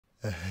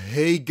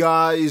Hey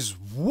guys,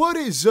 what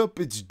is up?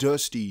 It's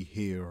Dusty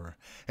here,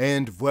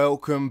 and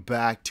welcome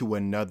back to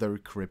another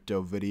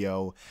crypto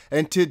video.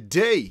 And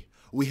today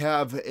we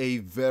have a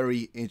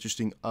very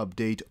interesting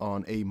update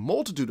on a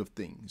multitude of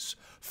things.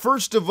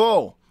 First of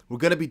all, we're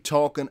going to be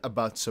talking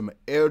about some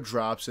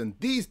airdrops, and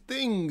these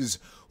things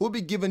will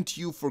be given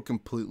to you for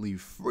completely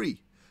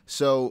free.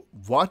 So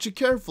watch it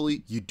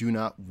carefully, you do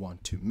not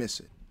want to miss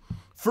it.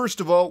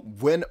 First of all,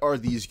 when are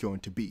these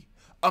going to be?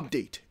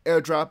 Update,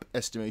 airdrop,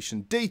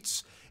 estimation,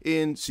 dates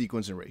in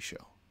sequence and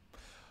ratio.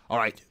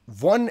 Alright,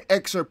 1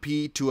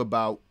 XRP to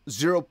about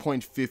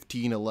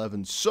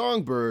 0.1511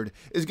 Songbird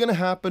is going to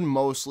happen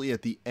mostly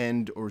at the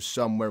end or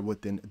somewhere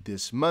within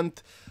this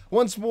month.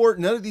 Once more,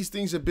 none of these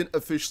things have been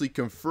officially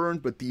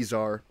confirmed, but these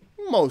are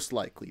most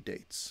likely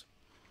dates.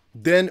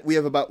 Then we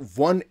have about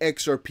 1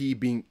 XRP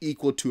being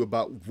equal to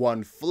about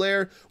 1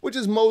 flare, which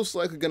is most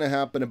likely going to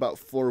happen about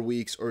 4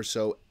 weeks or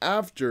so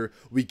after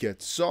we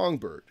get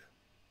Songbird.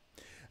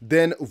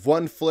 Then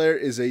 1 flare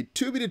is a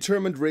to be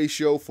determined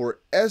ratio for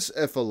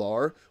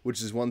SFLR,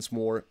 which is once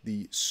more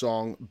the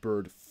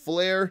Songbird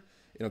flare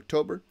in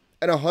October,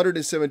 and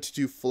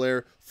 172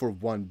 flare for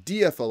 1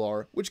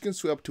 DFLR, which can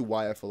sway up to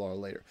YFLR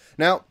later.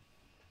 Now,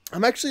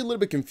 I'm actually a little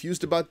bit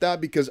confused about that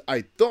because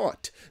I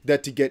thought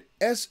that to get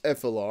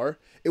SFLR,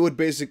 it would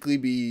basically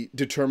be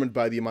determined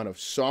by the amount of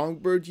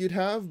Songbird you'd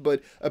have,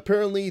 but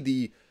apparently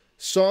the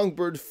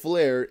Songbird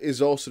flare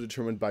is also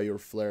determined by your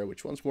flare,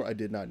 which once more I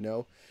did not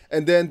know.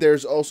 And then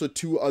there's also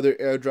 2 other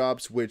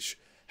airdrops which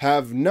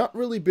have not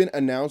really been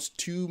announced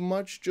too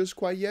much just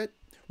quite yet.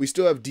 We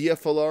still have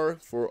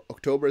DFLR for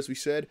October, as we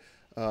said.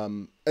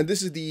 And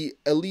this is the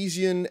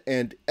Elysian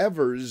and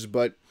Evers,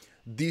 but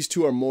these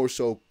 2 are more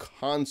so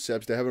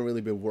concepts that haven't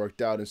really been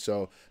worked out. And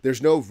so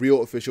there's no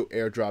real official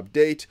airdrop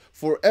date.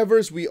 For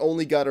Evers, we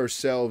only got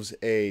ourselves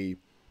a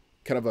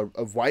kind of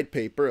a white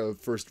paper, a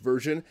first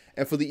version.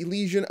 And for the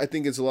Elysian, I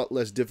think it's a lot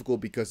less difficult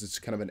because it's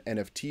kind of an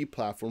NFT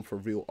platform for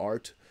real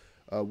art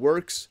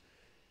works.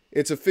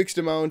 It's a fixed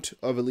amount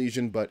of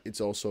Elysian, but it's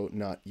also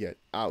not yet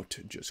out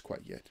just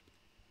quite yet.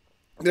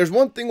 There's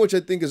one thing which I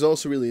think is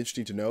also really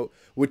interesting to note,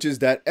 which is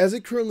that as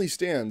it currently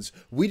stands,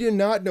 we do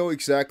not know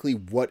exactly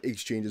what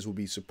exchanges will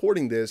be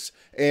supporting this.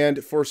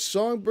 And for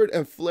Songbird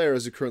and Flare,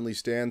 as it currently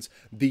stands,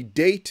 the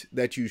date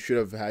that you should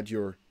have had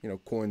your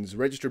coins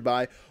registered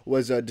by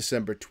was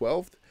December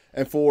 12th.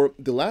 And for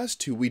the last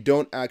 2, we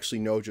don't actually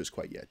know just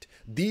quite yet.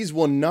 These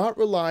will not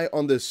rely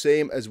on the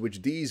same as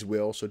which these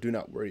will, so do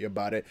not worry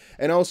about it.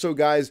 And also,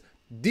 guys,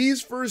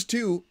 these first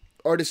 2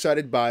 are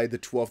decided by the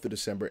 12th of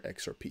December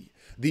XRP.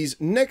 These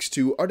next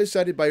 2 are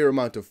decided by your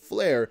amount of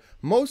flare,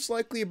 most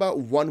likely about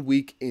 1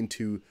 week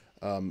into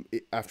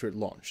after it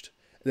launched.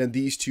 And then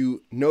these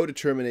 2, no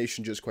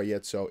determination just quite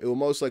yet, so it will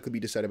most likely be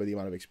decided by the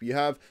amount of XP you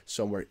have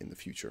somewhere in the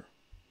future.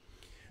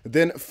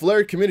 Then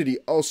Flare Community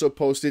also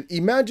posted,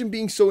 imagine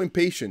being so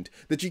impatient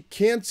that you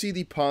can't see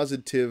the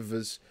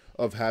positives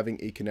of having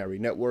a Canary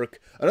network,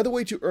 another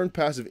way to earn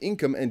passive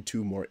income, and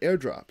 2 more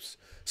airdrops.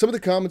 Some of the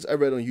comments I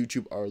read on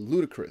YouTube are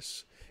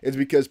ludicrous. It's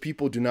because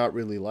people do not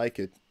really like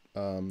it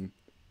on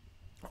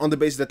the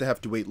basis that they have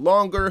to wait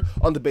longer,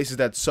 on the basis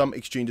that some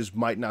exchanges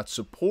might not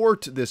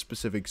support this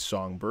specific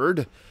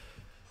Songbird.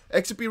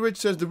 XP Rich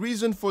says the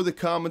reason for the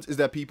comments is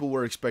that people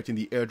were expecting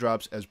the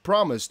airdrops as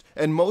promised,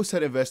 and most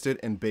had invested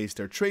and based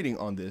their trading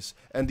on this,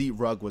 and the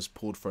rug was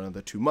pulled for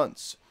another 2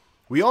 months.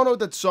 We all know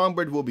that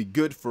Songbird will be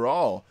good for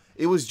all.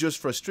 It was just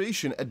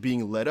frustration at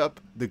being led up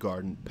the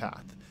garden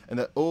path. And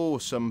that, oh,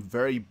 some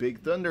very big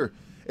thunder.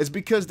 It's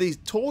because they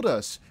told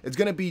us it's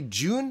going to be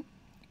June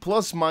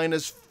plus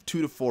minus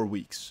 2 to 4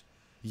 weeks.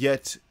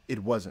 Yet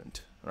it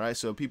wasn't. Alright,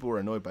 so people were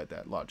annoyed by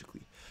that,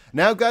 logically.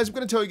 Now, guys, I'm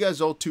going to tell you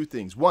guys all 2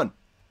 things. 1,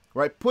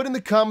 right, put in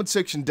the comment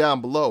section down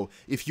below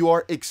if you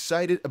are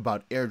excited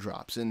about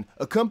airdrops, and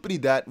accompany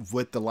that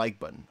with the like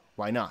button.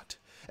 Why not?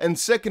 And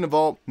second of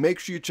all, make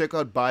sure you check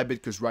out Bybit,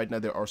 because right now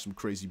there are some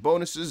crazy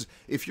bonuses.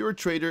 If you're a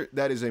trader,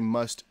 that is a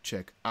must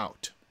check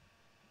out.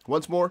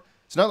 Once more,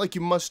 it's not like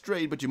you must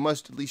trade, but you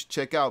must at least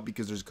check out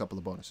because there's a couple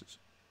of bonuses.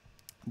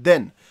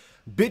 Then,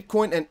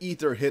 Bitcoin and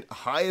Ether hit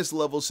highest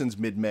levels since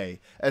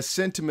mid-May as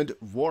sentiment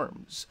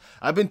warms.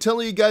 I've been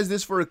telling you guys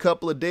this for a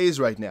couple of days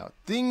right now.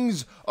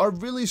 Things are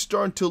really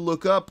starting to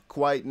look up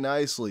quite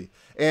nicely.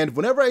 And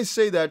whenever I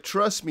say that,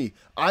 trust me,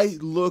 I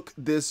look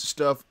this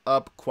stuff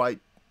up quite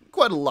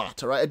a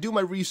lot, alright? I do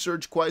my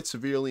research quite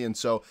severely, and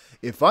so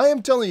if I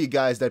am telling you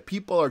guys that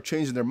people are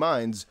changing their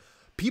minds,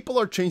 people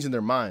are changing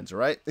their minds,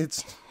 alright?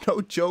 It's no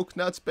joke,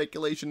 not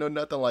speculation, no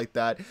nothing like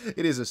that.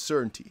 It is a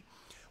certainty.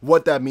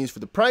 What that means for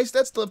the price,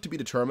 that's still to be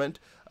determined,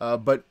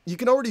 but you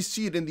can already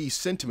see it in the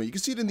sentiment. You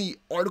can see it in the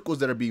articles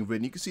that are being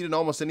written. You can see it in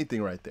almost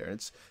anything right there.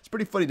 It's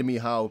pretty funny to me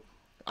how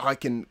I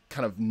can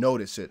kind of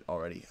notice it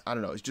already. I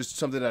don't know. It's just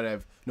something that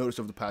I've noticed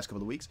over the past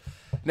couple of weeks.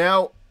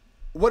 Now,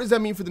 what does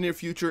that mean for the near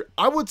future?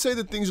 I would say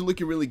that things are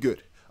looking really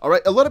good. All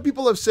right, a lot of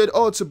people have said,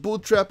 oh, it's a bull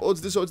trap, oh,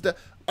 it's this, oh, it's that.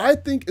 I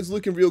think it's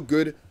looking real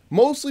good,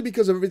 mostly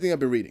because of everything I've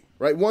been reading,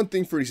 right? One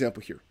thing, for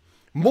example, here.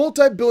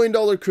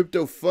 Multi-billion-dollar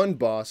crypto fund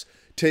boss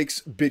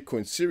takes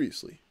Bitcoin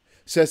seriously.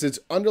 says its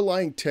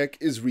underlying tech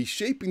is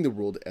reshaping the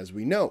world as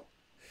we know.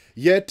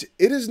 Yet,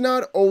 it is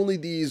not only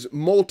these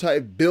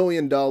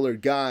multi-billion-dollar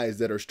guys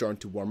that are starting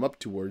to warm up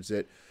towards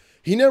it.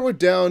 He narrowed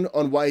down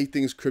on why he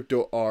thinks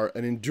crypto are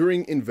an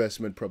enduring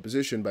investment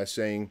proposition by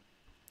saying,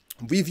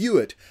 "We view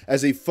it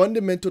as a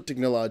fundamental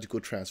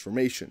technological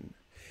transformation.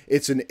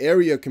 It's an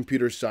area of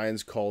computer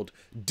science called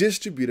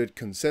distributed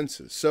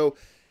consensus." So,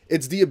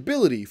 it's the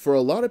ability for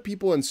a lot of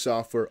people in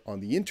software on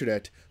the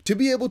internet to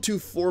be able to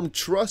form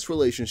trust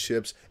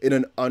relationships in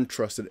an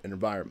untrusted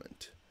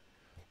environment.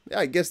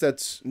 Yeah, I guess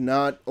that's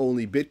not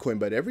only Bitcoin,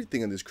 but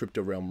everything in this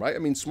crypto realm, right? I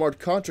mean, smart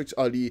contracts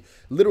are the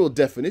literal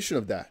definition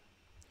of that.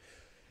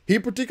 He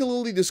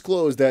particularly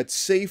disclosed that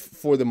safe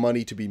for the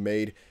money to be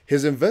made,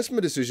 his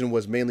investment decision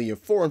was mainly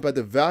informed by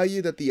the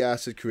value that the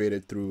asset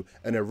created through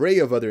an array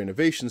of other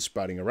innovations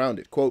sprouting around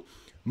it. Quote,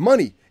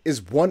 "Money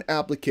is one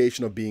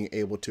application of being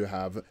able to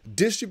have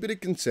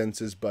distributed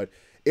consensus, but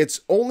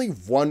it's only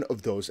one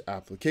of those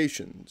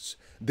applications.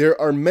 There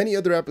are many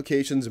other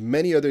applications,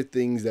 many other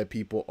things that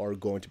people are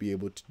going to be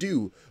able to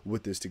do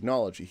with this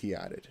technology," he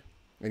added.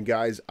 And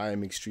guys, I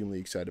am extremely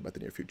excited about the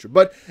near future.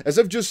 But as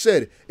I've just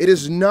said, it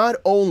is not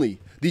only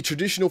the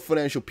traditional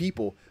financial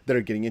people that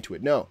are getting into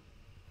it. No,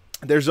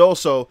 there's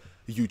also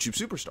YouTube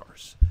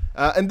superstars.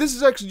 And this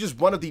is actually just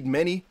one of the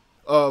many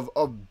of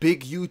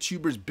big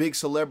YouTubers, big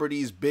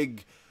celebrities,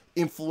 big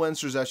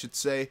influencers, I should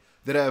say,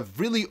 that have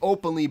really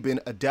openly been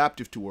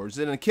adaptive towards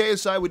it. And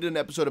KSI, we did an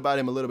episode about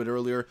him a little bit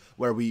earlier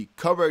where we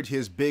covered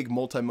his big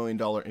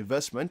multi-million-dollar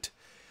investment.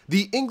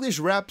 The English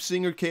rap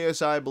singer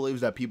KSI believes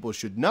that people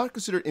should not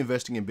consider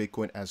investing in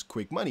Bitcoin as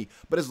quick money,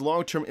 but as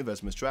long-term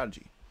investment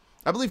strategy.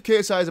 I believe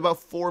KSI is about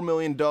 $4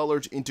 million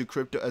into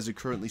crypto as it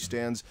currently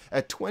stands.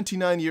 At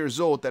 29 years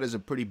old, that is a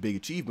pretty big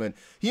achievement.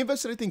 He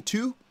invested, I think,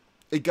 2.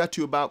 It got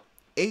to about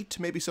 8,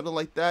 maybe something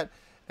like that.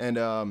 And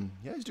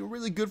yeah, he's doing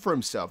really good for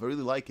himself. I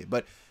really like it.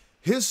 But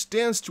his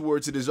stance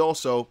towards it is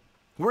also,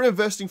 we're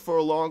investing for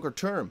a longer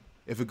term.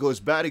 If it goes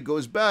bad, it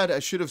goes bad. I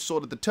should have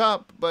sold at the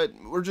top, but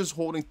we're just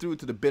holding through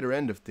to the bitter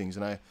end of things,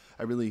 and I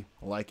really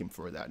like him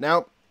for that.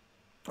 Now,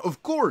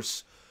 of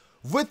course,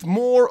 with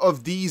more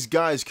of these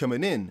guys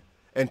coming in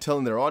and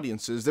telling their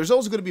audiences, there's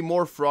also going to be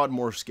more fraud,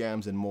 more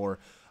scams, and more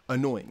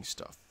annoying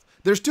stuff.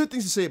 There's 2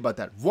 things to say about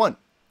that. 1,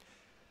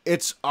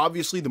 it's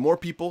obviously the more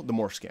people, the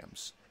more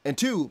scams. And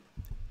 2,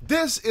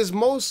 this is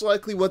most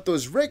likely what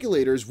those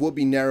regulators will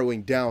be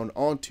narrowing down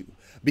onto.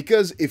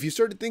 Because if you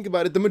start to think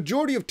about it, the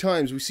majority of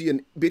times we see a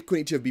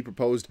Bitcoin ETF be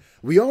proposed,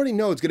 we already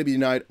know it's going to be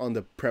denied on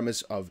the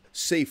premise of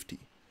safety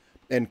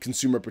and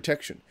consumer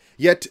protection.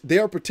 Yet they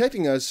are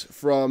protecting us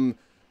from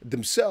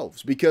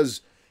themselves.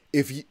 Because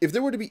if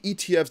there were to be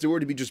ETFs, there were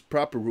to be just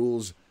proper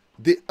rules,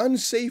 the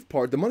unsafe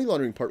part, the money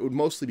laundering part, would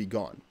mostly be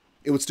gone.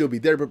 It would still be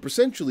there, but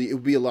percentually it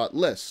would be a lot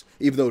less.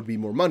 Even though it would be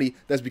more money,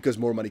 that's because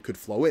more money could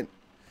flow in.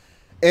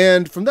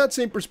 And from that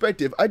same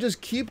perspective, I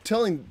just keep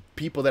telling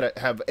people that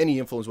have any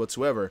influence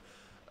whatsoever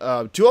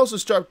to also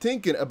start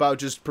thinking about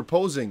just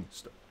proposing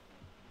stuff.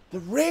 The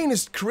rain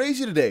is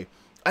crazy today.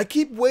 I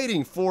keep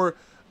waiting for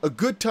a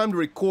good time to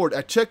record.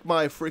 I check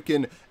my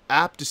freaking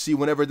app to see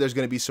whenever there's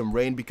going to be some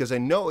rain because I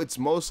know it's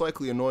most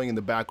likely annoying in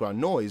the background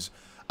noise.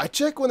 I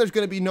check when there's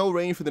going to be no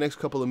rain for the next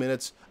couple of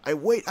minutes. I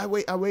wait.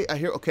 I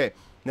hear, okay,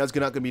 now it's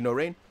not going to be no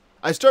rain.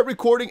 I start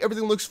recording,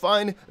 everything looks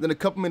fine, and then a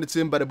couple minutes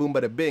in, bada boom,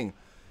 bada bing.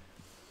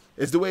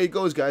 It's the way it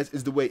goes, guys.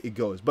 It's the way it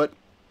goes. But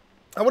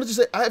I wanted to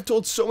say, I have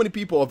told so many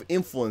people of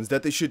influence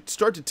that they should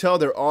start to tell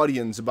their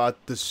audience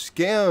about the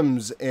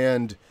scams,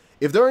 and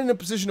if they're in a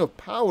position of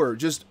power,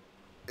 just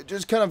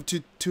kind of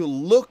to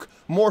look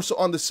more so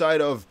on the side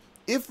of,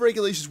 if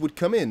regulations would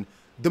come in,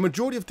 the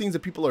majority of things that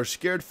people are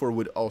scared for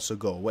would also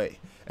go away.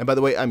 And by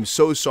the way, I'm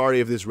so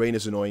sorry if this rain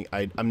is annoying.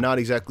 I'm not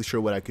exactly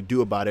sure what I could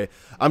do about it.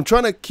 I'm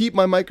trying to keep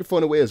my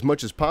microphone away as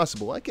much as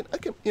possible. I can,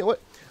 you know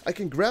what? I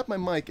can grab my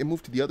mic and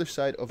move to the other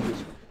side of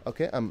this.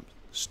 Okay, I'm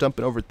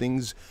stumping over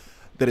things.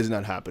 That is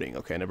not happening.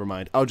 Okay, never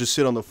mind. I'll just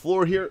sit on the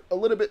floor here a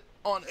little bit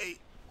on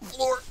a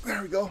floor.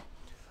 There we go.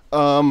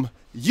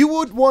 You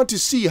would want to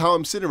see how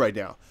I'm sitting right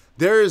now.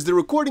 There is the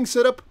recording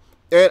setup,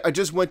 and I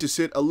just went to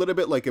sit a little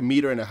bit like 1.5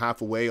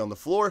 meters away on the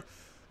floor,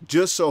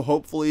 just so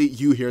hopefully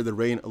you hear the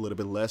rain a little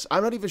bit less.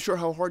 I'm not even sure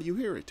how hard you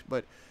hear it,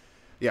 but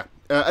yeah.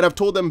 And I've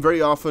told them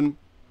very often,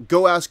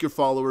 go ask your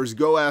followers,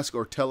 go ask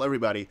or tell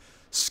everybody.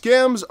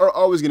 Scams are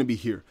always going to be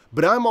here,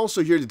 but I'm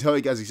also here to tell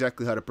you guys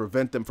exactly how to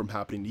prevent them from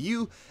happening to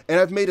you, and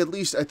I've made at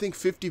least, I think,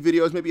 50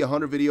 videos, maybe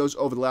 100 videos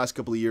over the last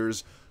couple of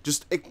years,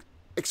 just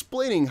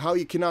explaining how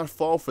you cannot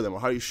fall for them,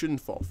 or how you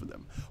shouldn't fall for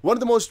them. One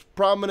of the most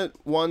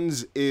prominent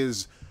ones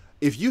is,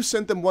 if you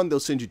sent them one, they'll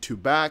send you 2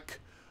 back.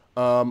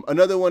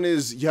 Another one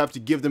is, you have to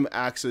give them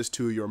access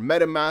to your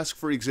MetaMask,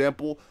 for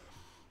example.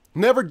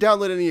 Never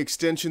download any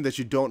extension that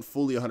you don't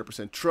fully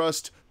 100%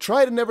 trust.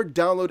 Try to never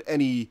download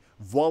any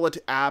wallet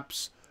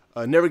apps.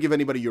 Never give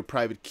anybody your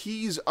private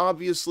keys,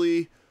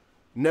 obviously.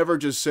 Never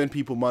just send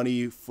people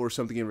money for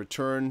something in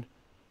return.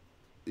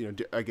 You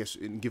know, I guess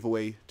in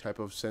giveaway type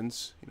of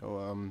sense. You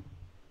know,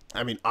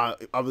 I mean,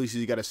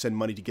 obviously you got to send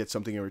money to get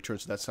something in return,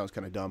 so that sounds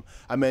kind of dumb.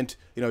 I meant,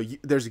 you know,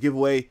 there's a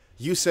giveaway,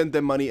 you send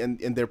them money, and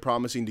they're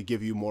promising to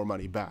give you more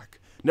money back.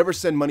 Never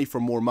send money for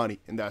more money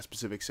in that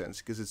specific sense,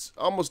 because it's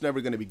almost never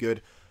going to be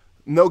good.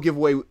 No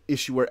giveaway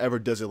issuer ever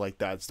does it like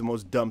that. It's the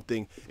most dumb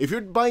thing. If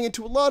you're buying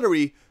into a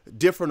lottery,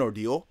 different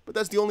ordeal, but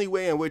that's the only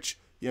way in which,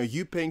 you know,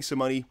 you paying some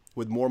money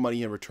with more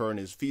money in return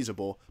is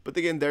feasible. But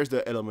again, there's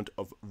the element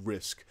of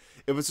risk.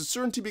 If it's a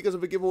certainty because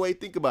of a giveaway,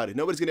 think about it.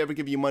 Nobody's going to ever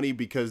give you money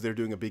because they're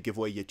doing a big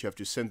giveaway, yet you have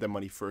to send them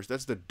money first.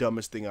 That's the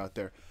dumbest thing out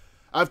there.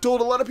 I've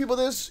told a lot of people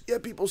this,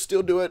 yet people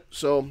still do it.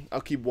 So I'll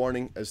keep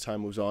warning as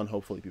time moves on.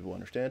 Hopefully people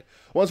understand.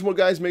 Once more,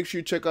 guys, make sure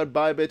you check out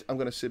Bybit. I'm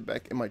going to sit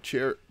back in my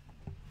chair.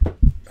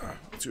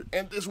 Let's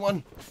end this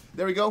one.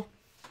 There we go.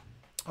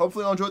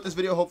 Hopefully you enjoyed this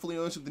video. Hopefully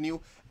you learned something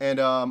new. And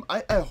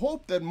I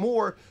hope that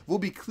more will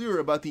be clear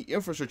about the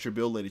infrastructure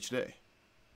bill later today.